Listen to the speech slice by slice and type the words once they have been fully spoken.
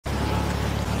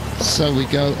So we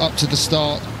go up to the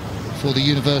start for the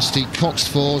University Cox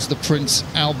Fours. The Prince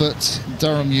Albert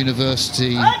Durham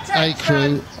University A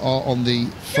crew are on the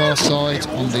far side,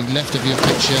 on the left of your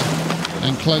picture,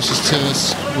 and closest to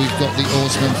us we've got the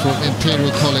oarsmen from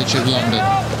Imperial College of London.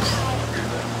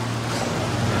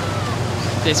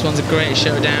 This one's a great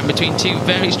showdown between two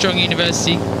very strong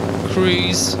university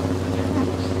crews.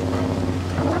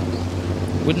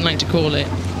 Wouldn't like to call it.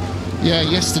 Yeah,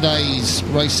 yesterday's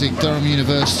racing, Durham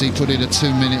University put in a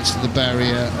 2 minutes to the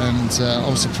barrier, and I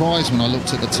was surprised when I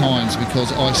looked at the times, because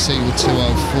IC were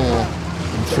 2:04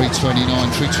 and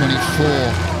 3:29,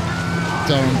 3:24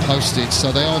 Durham posted,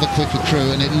 so they are the quicker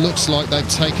crew, and it looks like they've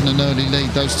taken an early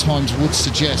lead. Those times would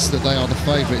suggest that they are the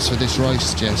favourites for this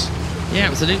race, Jess. Yeah,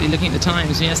 absolutely, looking at the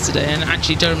times from yesterday, and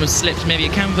actually Durham has slipped maybe a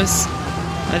canvas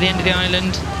at the end of the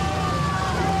island.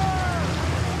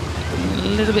 A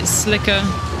little bit slicker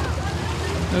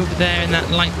over there in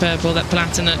that light purple, that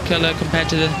platinum colour, compared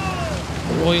to the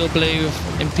royal blue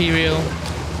of Imperial.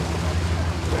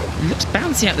 It looks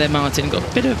bouncy out there, Martin. Got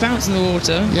a bit of a bounce in the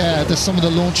water. Yeah, there's some of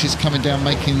the launches coming down,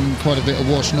 making quite a bit of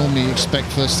wash. Normally you expect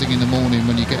first thing in the morning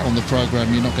when you get on the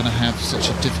programme you're not going to have such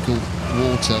a difficult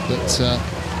water, but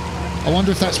I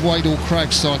wonder if that's Wade or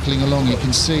Cragg cycling along. You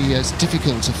can see it's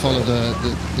difficult to follow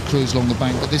the crews along the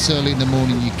bank, but this early in the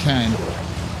morning you can.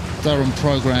 Durham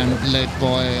programme led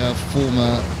by a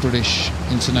former British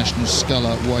international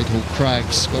sculler, Wade Hall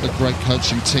Cragg's got a great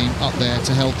coaching team up there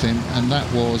to help him, and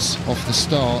that was off the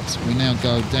start. We now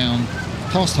go down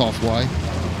past halfway,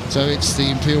 so it's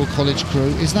the Imperial College crew.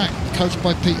 Is that coached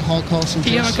by Pete Hardcastle?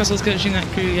 Pete Hardcastle's coaching that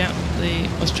crew, yeah, the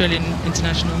Australian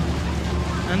international,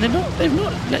 and they've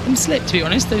not let them slip, to be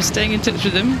honest. They're staying in touch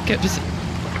with them, kept us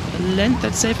a length,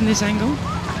 I'd say, from this angle.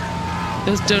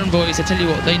 Those Durham boys, I tell you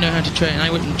what, they know how to train. I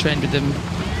went and trained with them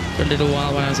for a little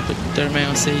while I was up at Durham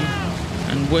ARC.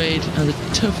 And Wade has a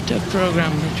tough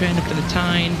programme. They train up to the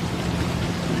Tyne,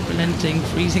 relenting,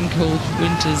 freezing cold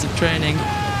winters of training.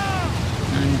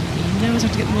 And he knows how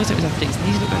to get the most out of his athletes. And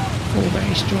these look like four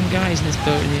very strong guys in this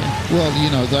boat here. Well, you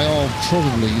know, they are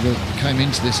probably, they came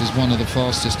into this as one of the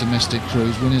fastest domestic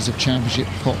crews, winners of Championship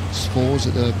Cox Fours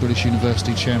at the British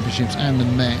University Championships and the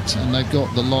Met, and they've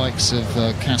got the likes of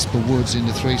Casper Woods in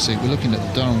the 3-seat. We're looking at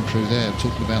the Durham crew there,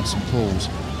 talking about St Paul's.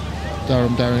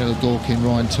 Durham, Daniel Gorkin,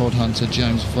 Ryan Todd Hunter,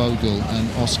 James Vogel and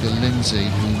Oscar Lindsay,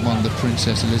 who won the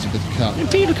Princess Elizabeth Cup.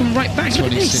 Imperial come right back,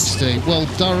 2016. Well,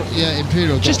 Durham, yeah,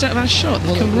 Imperial just out of our shot,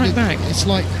 they come right back. It's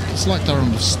like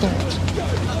Durham was stopped.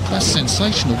 That's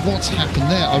sensational. What's happened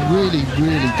there? I really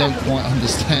don't quite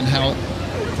understand how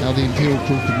the Imperial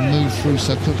crew could move through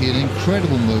so quickly. An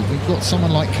incredible move. We've got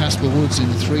someone like Casper Woods in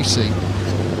the 3-seat,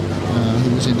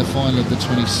 who was in the final of the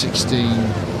 2016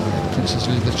 Princess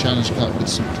Elizabeth Challenge Cup with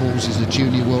St Paul's. He's a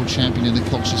junior world champion in the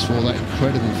Coxes Four, that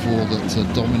incredible four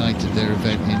that dominated their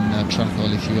event in Trakai,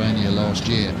 Lithuania last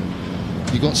year.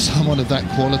 You've got someone of that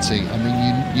quality. I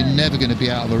mean, you're never going to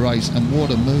be out of a race, and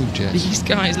what a move, Jess. These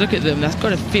guys, look at them. That's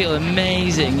got to feel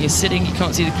amazing. You're sitting, you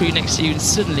can't see the crew next to you, and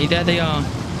suddenly there they are.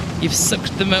 You've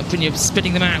sucked them up and you're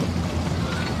spitting them out.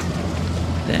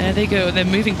 There they go. They're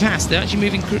moving past. They're actually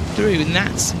moving through, and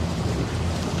that's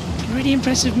a pretty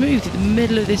impressive move to the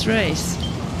middle of this race.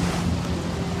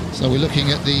 So we're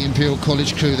looking at the Imperial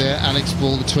College crew there. Alex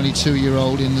Ball, the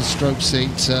 22-year-old in the stroke seat.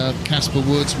 Casper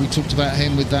Woods, we talked about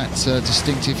him with that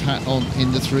distinctive hat on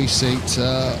in the 3-seat.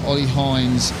 Ollie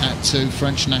Hines at 2,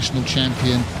 French national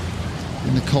champion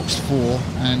in the Cox 4.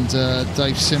 And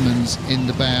Dave Simmons in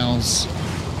the bows.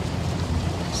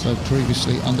 So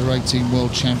previously under-18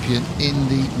 world champion in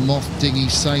the Moth Dinghy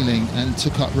sailing and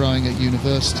took up rowing at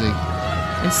university.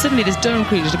 And suddenly this Durham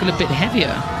crew is looking a bit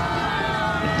heavier.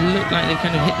 It looked like they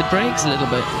kind of hit the brakes a little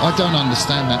bit. I don't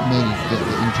understand that move that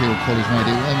the Imperial College made.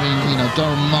 I mean, you know,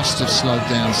 Durham must have slowed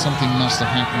down. Something must have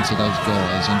happened to those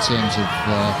guys in terms of,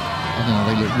 I don't know,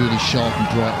 they look really sharp and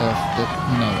bright off. But,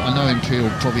 you know, I know Imperial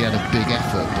probably had a big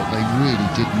effort, but they really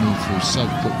did move through so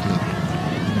quickly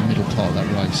in the middle part of that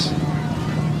race.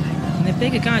 And they're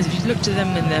bigger guys. If you look to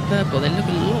them in their purple, they look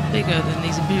a lot bigger than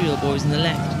these Imperial boys on the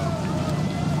left.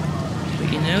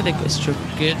 But, you know, they've got struck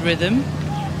good rhythm.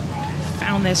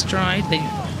 Found their stride, they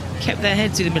kept their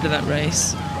heads through the middle of that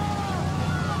race.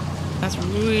 That's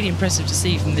really impressive to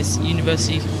see from this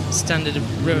university standard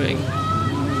of rowing.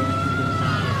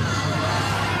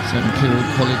 So Imperial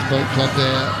College Boat Club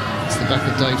there. It's the back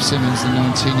of Dave Simmons, the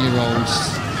 19-year-old.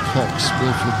 Cox,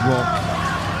 Wilfred Rock.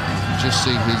 You can just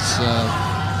see his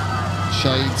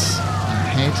shades and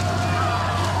head.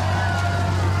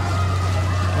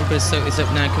 We're going to soak this up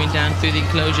now, coming down through the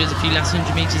enclosures, a few last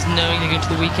 100 metres, knowing they're going to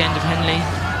the weekend of Henley.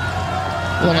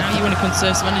 Well, now you want to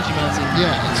conserve some energy, Martin.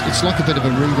 Yeah, it's like a bit of a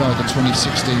rewrite of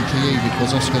 2016 PE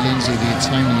because Oscar Lindsay, the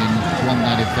Etonian, won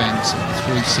that event,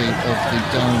 3-seat of the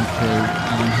Durham crew,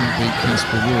 and he beat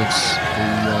Casper Woods,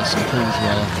 the St Paul's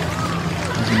rower,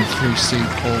 as in the 3-seat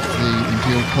of the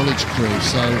Imperial College crew.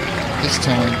 So this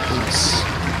time it's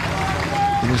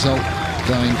the result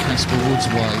going Casper Woods'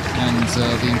 way, and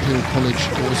the Imperial College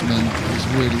oarsman has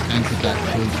really anchored that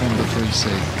crew from the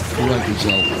 3-seat. Great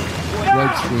result.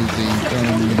 Rode through the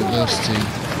Durham University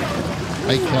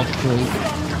A club crew,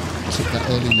 took that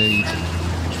early lead.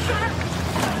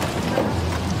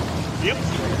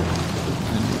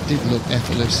 And it did look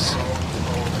effortless.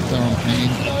 Durham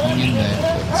hung in there,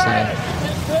 but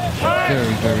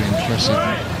very, very impressive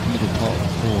middle part of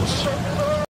the course.